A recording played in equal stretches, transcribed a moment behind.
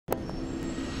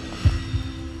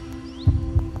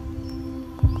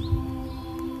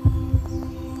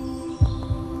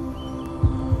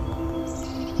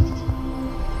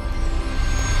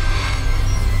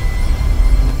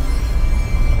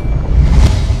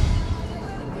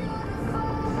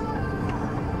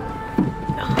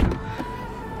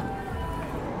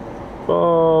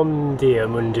dia,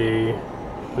 Mundu.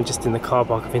 I'm just in the car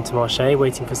park of Intermarché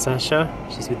waiting for Sasha.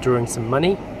 She's withdrawing some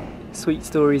money. Sweet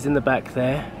Story's in the back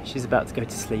there. She's about to go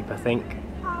to sleep, I think.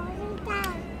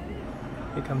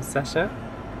 Here comes Sasha,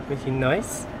 looking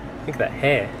nice. Look at that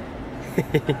hair.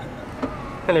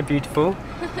 Hello, beautiful.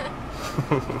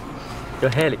 Your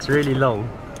hair looks really long.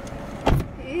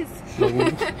 It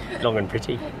is. Long and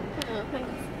pretty. Oh, thanks.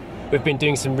 We've been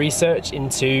doing some research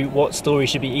into what Story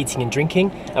should be eating and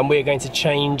drinking, and we're going to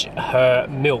change her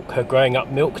milk, her growing up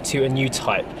milk, to a new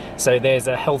type. So there's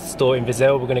a health store in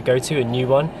Vizel we're going to go to, a new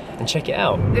one, and check it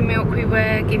out. The milk we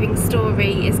were giving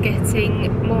Story is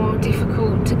getting more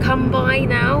difficult to come by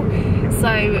now,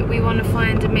 so we want to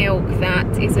find a milk that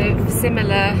is of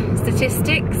similar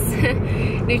statistics,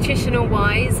 nutritional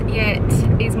wise, yet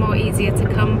is more easier to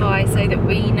come by, so that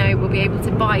we know we'll be able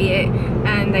to buy it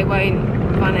and they won't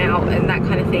run out and that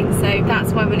kind of thing. So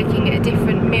that's why we're looking at a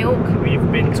different milk.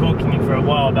 We've been talking for a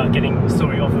while about getting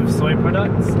Story off of soy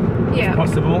products, if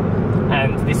possible,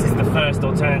 and this is the first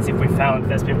alternative we've found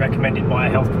that's been recommended by a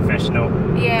health professional.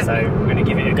 Yeah. So we're going to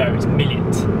give it a go. It's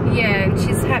millet. Yeah, and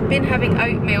she's been having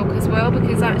oat milk as well,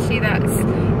 because actually that's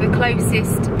the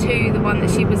closest to the one that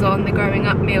she was on, the growing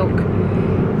up milk,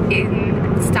 in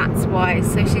stats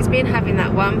wise. So she's been having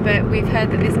that one, but we've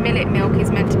heard that this millet milk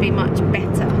is meant to be much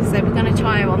better, so we're going to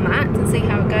try her on that and see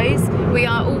how it goes. We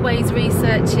are always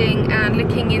researching and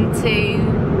looking into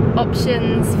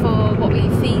options for what we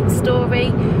feed Story.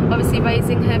 Obviously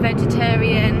raising her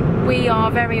vegetarian, we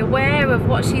are very aware of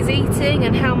what she's eating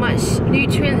and how much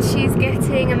nutrients she's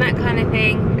getting and that kind of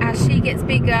thing. As she gets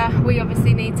bigger, we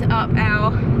obviously need to up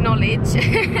our knowledge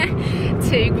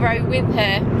to grow with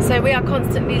her. So we are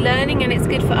constantly learning, and it's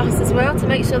good for us as well to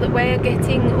make sure that we're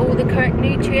getting all the correct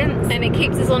nutrients, and it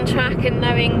keeps us on track and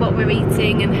knowing what we're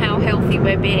eating and how healthy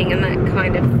we're being and that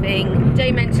kind of thing.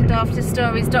 Jay mentioned after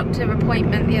Story's doctor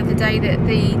appointment the other day that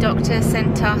the doctor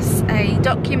sent us a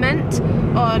document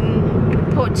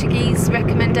on Portuguese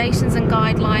recommendations and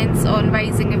guidelines on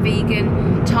raising a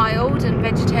vegan child and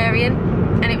vegetarian,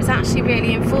 and it was actually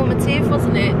really informative,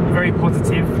 wasn't it? Very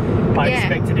positive. I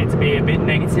expected it to be a bit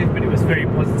negative, but it was very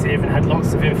positive and had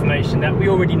lots of information that we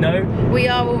already know. We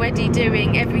are already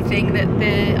doing everything that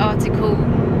the article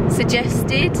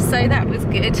suggested, so that was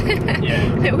good.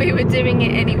 That we were doing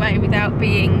it anyway without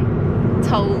being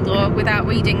told or without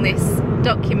reading this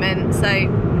document, so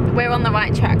we're on the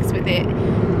right tracks with it,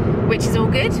 which is all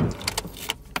good.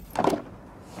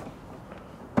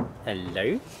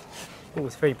 Hello. Oh,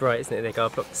 it's very bright, isn't it? There, I'll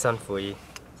block the sun for you.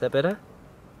 Is that better?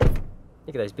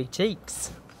 Look at those big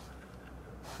cheeks.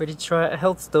 Ready to try at a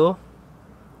health store?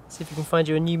 See if we can find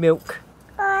you a new milk.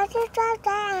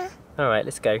 Alright,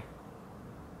 let's go.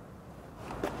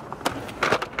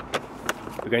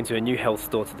 We're going to a new health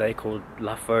store today called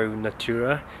La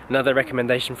Natura. Another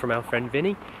recommendation from our friend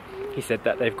Vinny. He said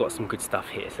that they've got some good stuff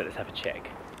here, so let's have a check.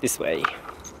 This way.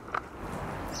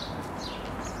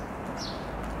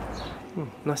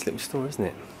 Nice little store, isn't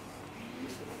it?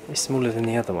 It's smaller than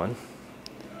the other one,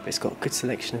 but it's got a good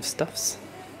selection of stuffs.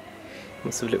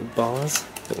 Lots of little bars,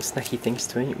 little snacky things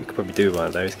to eat. We could probably do one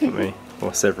of those, couldn't we?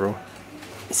 Or several.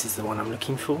 This is the one I'm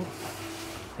looking for.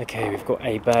 Okay, we've got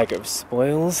a bag of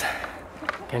spoils.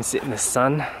 Go and sit in the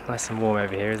sun. Nice and warm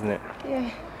over here, isn't it? Yeah.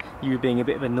 You were being a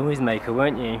bit of a noisemaker,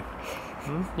 weren't you?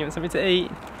 You want something to eat?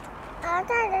 A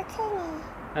Donatini.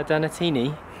 A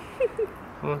Donatini?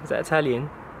 Oh, is that Italian?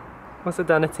 What's a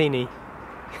Donatini?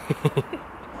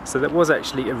 So that was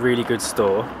actually a really good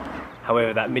store.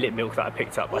 However, that millet milk that I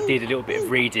picked up, I did a little bit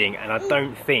of reading, and I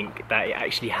don't think that it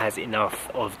actually has enough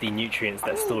of the nutrients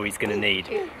that Story's going to need.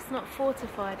 It's not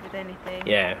fortified with anything.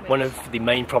 Yeah, one of the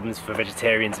main problems for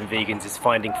vegetarians and vegans is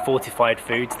finding fortified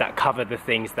foods that cover the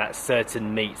things that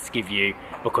certain meats give you,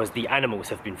 because the animals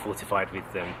have been fortified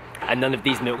with them. And none of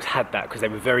these milks had that because they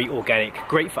were very organic.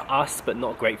 Great for us, but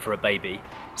not great for a baby.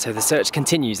 So the search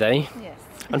continues, eh? Yes.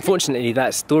 Unfortunately,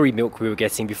 that Story milk we were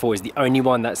getting before is the only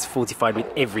one that's fortified with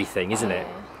everything, isn't it?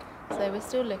 So we're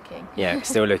still looking. Yeah,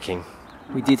 still looking.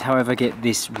 We did, however, get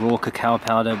this raw cacao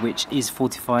powder, which is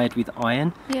fortified with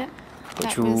iron. Yeah,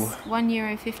 which that was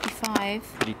 €1.55.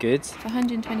 Pretty good. For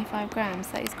 125 grams,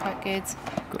 that is quite good.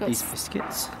 Got these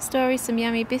biscuits. Story, some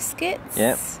yummy biscuits.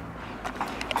 Yep.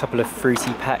 A couple of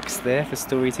fruity packs there for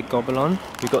Story to gobble on.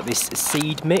 We've got this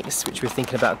seed mix, which we're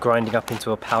thinking about grinding up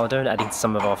into a powder and adding to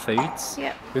some of our foods.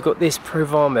 Yep. We've got this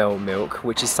Provamel milk,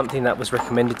 which is something that was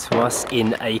recommended to us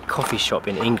in a coffee shop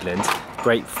in England.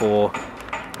 Great for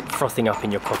frothing up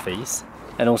in your coffees.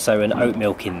 and also an oat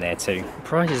milk in there too.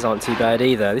 Prices aren't too bad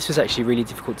either. This was actually really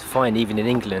difficult to find even in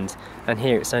England, and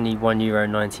here it's only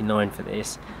 €1.99 for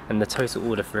this, and the total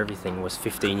order for everything was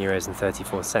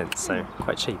 €15.34, so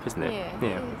quite cheap, isn't it?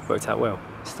 Yeah, worked out well.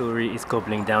 Story is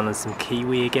gobbling down on some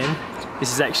kiwi again.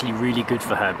 This is actually really good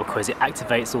for her because it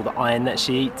activates all the iron that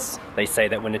she eats. They say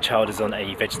that when a child is on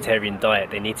a vegetarian diet,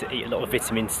 they need to eat a lot of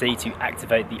vitamin C to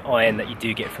activate the iron that you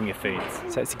do get from your foods.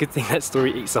 So it's a good thing that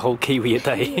Story eats a whole kiwi a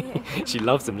day. She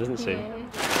loves them, doesn't she?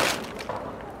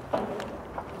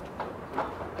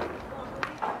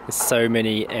 There's so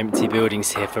many empty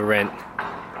buildings here for rent.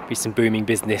 Be some booming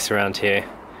business around here.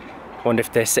 Wonder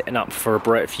if they're setting up for a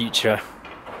bright future.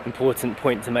 Important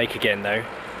point to make again though.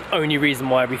 Only reason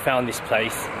why we found this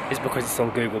place is because it's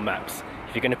on Google Maps.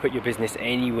 If you're going to put your business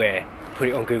anywhere, put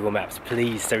it on Google Maps,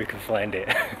 please, so we can find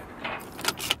it.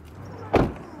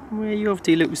 Where are you off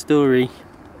to, little Story?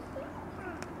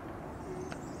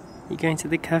 You going to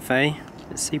the cafe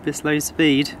at super slow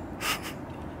speed?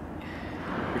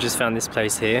 We just found this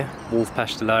place here, Wolf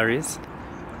Pastelaries.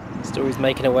 Story's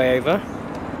making her way over.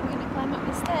 I'm going to climb up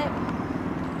the step.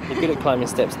 You're good at climbing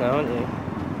steps now, aren't you?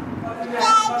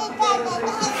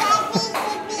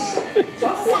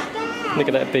 Look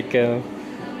at that big girl.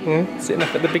 Sitting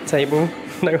up at the big table.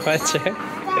 No high chair.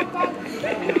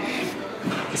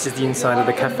 This is the inside of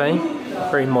the cafe.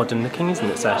 Very modern looking, isn't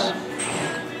it, Sash?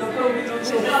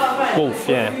 Wolf,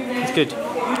 yeah. It's good.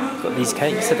 Got these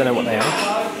cakes, I don't know what they are.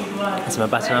 And some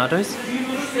abattonados.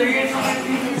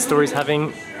 The Story's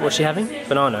having, what's she having?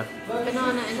 Banana.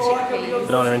 Banana and chickpeas.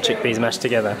 Banana and chickpeas mashed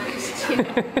together.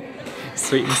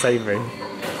 Sweet and savoury.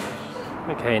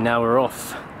 Okay, now we're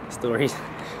off. Story's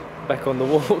back on the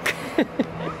walk.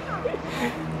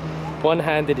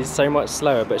 One-handed is so much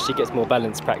slower, but she gets more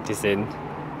balance practice in.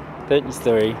 Don't you,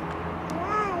 Story?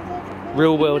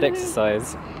 Real world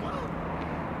exercise.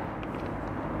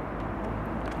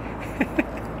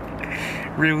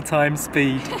 Real time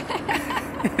speed.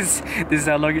 This is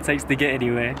how long it takes to get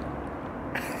anywhere.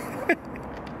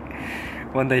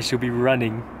 One day she'll be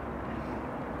running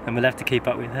and we'll have to keep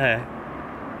up with her.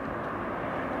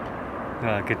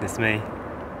 Oh goodness me.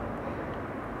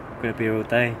 Gonna be here all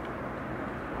day.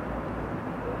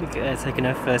 Look at her taking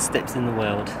her first steps in the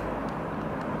world.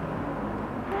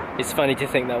 It's funny to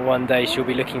think that one day she'll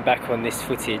be looking back on this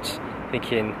footage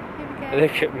thinking,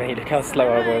 look at me, look how slow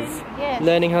I was. Yes.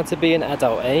 Learning how to be an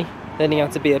adult, eh? Learning how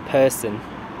to be a person.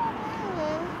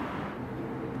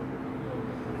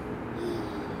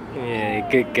 Yeah,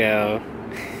 good girl.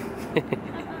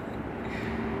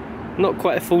 Not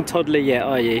quite a full toddler yet,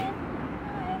 are you?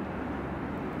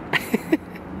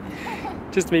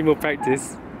 Just need more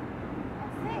practice.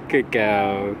 Good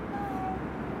girl.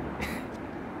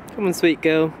 Come on, sweet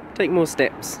girl. Take more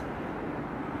steps.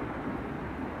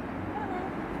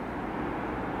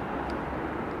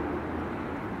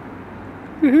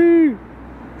 Woohoo!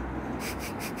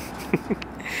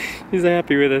 She's so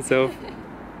happy with herself.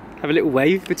 Have a little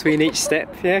wave between each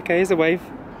step. Yeah, okay, here's a wave.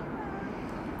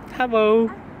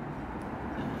 Hello!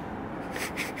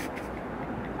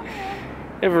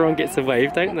 Everyone gets a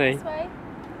wave, don't they?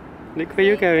 Look where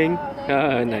you're going.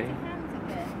 Oh no.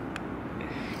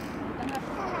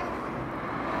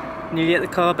 Nearly at the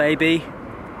car, baby.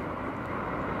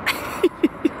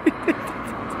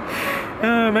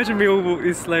 Oh, imagine we all walk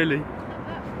this slowly.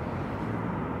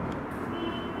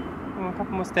 Oh, a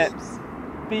couple more steps.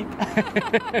 Beep.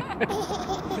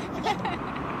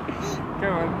 Go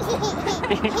on.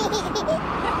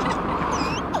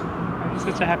 I'm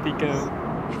such a happy girl.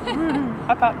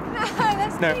 Up, up.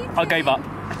 No, I gave up.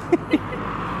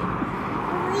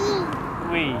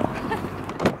 Wee.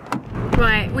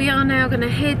 Right, we are now going to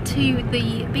head to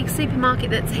the big supermarket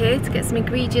that's here to get some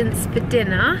ingredients for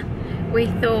dinner. We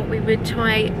thought we would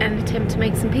try and attempt to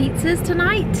make some pizzas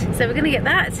tonight. So we're going to get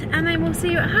that and then we'll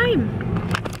see you at home.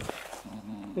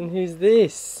 And who's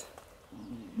this?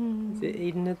 Is it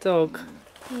Eden the dog?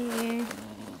 Yeah,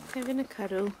 they're going to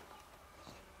cuddle.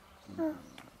 What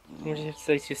do you have to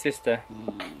say to your sister?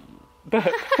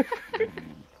 But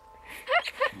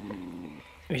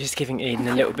we're just giving Eden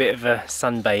a little bit of a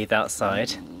sunbathe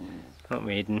outside, aren't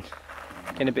we, Eden?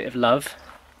 Getting a bit of love.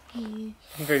 Yeah.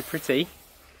 You're very pretty.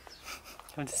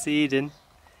 Come to see Eden.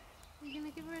 You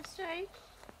going to give her a stroke?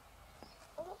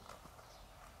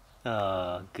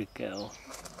 Ah, good girl.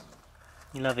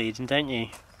 You love Eden, don't you?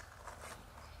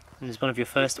 And it's one of your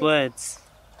first words.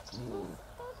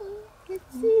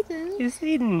 It's Eden. It's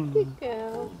Eden. Good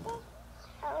girl.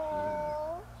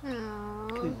 Oh,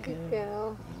 good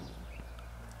girl.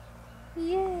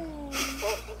 Yay.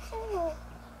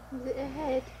 Is it a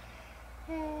head?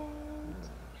 Head.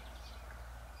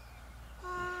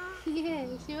 Yeah,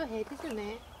 it's your head, isn't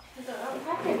it? We've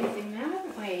got everything now,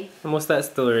 haven't we? And what's that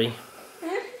story?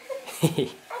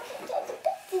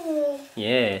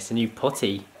 Yeah, it's a new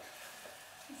potty.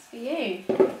 It's for you.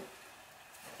 You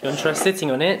want to try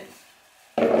sitting on it?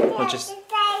 Or just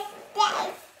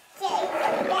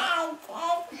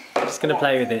going to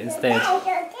play with it instead?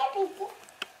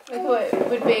 We thought it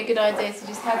would be a good idea to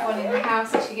just have one in the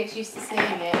house so she gets used to seeing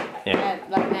it. Yeah.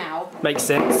 Like now. Makes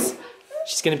sense.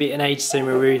 She's going to be at an age soon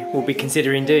where we will be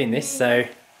considering doing this, so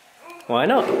why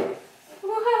not?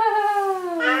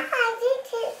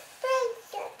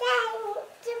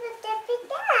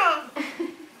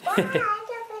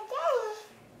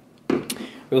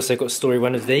 We also got story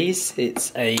one of these.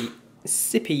 It's a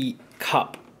sippy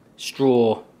cup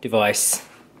straw device.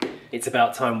 It's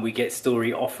about time we get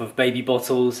Story off of baby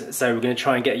bottles, so we're going to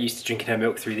try and get her used to drinking her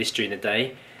milk through this during the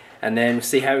day, and then we'll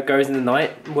see how it goes in the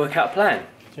night and work out a plan. Do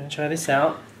you want to try this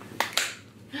out?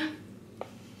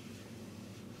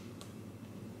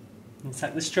 And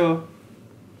suck the straw.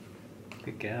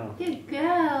 Good girl. Good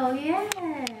girl, yeah.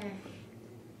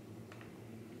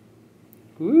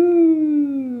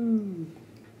 Woo!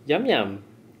 Yum yum.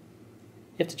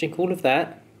 You have to drink all of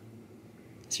that.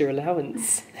 It's your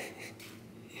allowance.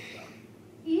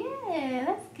 Yeah,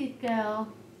 that's a good girl.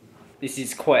 This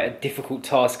is quite a difficult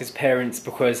task as parents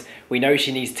because we know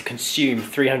she needs to consume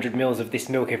 300 mils of this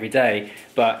milk every day,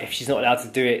 but if she's not allowed to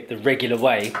do it the regular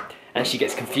way and she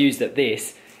gets confused at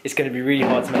this, it's going to be really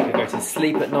hard to make her go to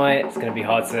sleep at night. It's going to be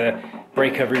hard to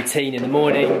break her routine in the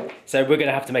morning, so we're going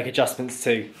to have to make adjustments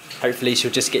too. Hopefully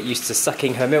she'll just get used to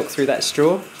sucking her milk through that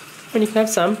straw. And you can have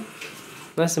some.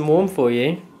 Nice and warm for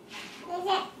you.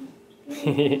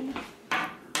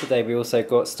 Today we also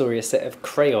got Story a set of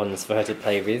crayons for her to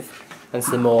play with and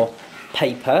some more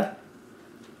paper.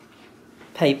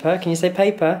 Paper, can you say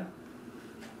paper?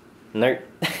 Nope,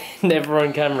 never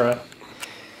on camera.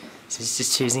 So she's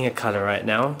just choosing a colour right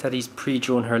now. Daddy's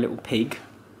pre-drawn her a little pig.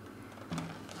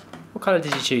 What colour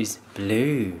did you choose?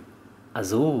 Blue.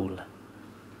 Azul.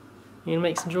 You gonna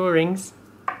make some drawings?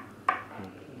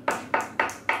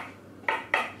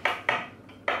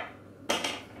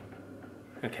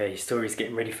 Okay, Story's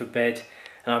getting ready for bed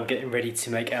and I'm getting ready to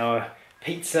make our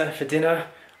pizza for dinner.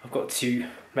 I've got to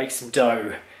make some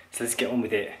dough, so let's get on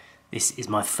with it. This is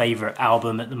my favourite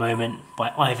album at the moment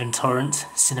by Ivan Torrent.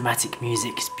 Cinematic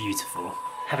music is beautiful.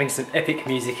 Having some epic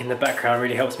music in the background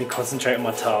really helps me concentrate on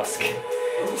my task.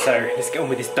 So let's get on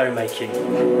with this dough making.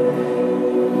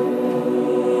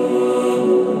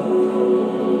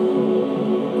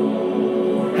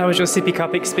 How was your sippy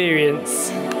cup experience?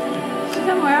 She's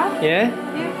done well. Yeah?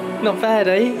 Yeah. Not bad,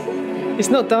 eh? It's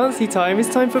not dancey time, it's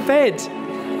time for bed.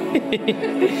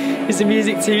 Is the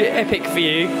music too epic for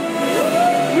you?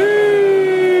 Woo!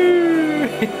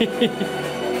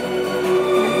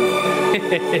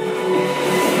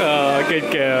 Oh,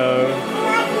 good girl.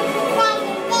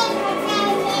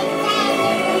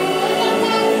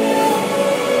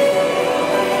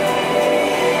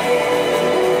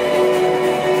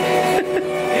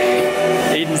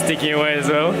 Eden's sticking away as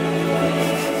well.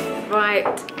 Right,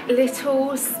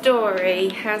 little Story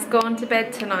has gone to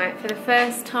bed tonight for the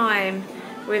first time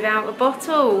without a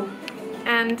bottle,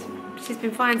 and she's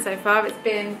been fine so far. It's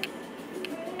been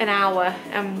an hour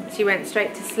and she went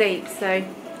straight to sleep, so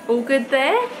all good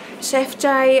there. Chef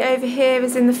Jay over here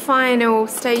is in the final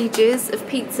stages of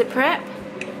pizza prep.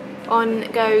 On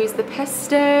goes the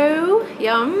pesto.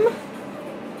 Yum.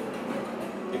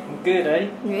 Looking good, eh?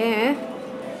 Yeah.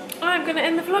 I'm going to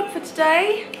end the vlog for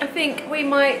today. I think we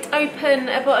might open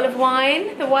a bottle of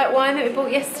wine, the white wine that we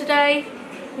bought yesterday,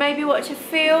 maybe watch a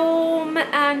film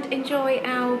and enjoy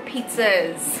our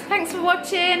pizzas. Thanks for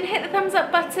watching, hit the thumbs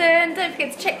up button, don't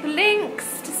forget to check the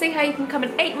links to see how you can come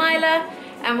an 8 miler,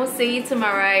 and we'll see you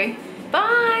tomorrow.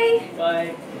 Bye!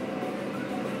 Bye!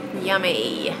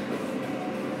 Yummy!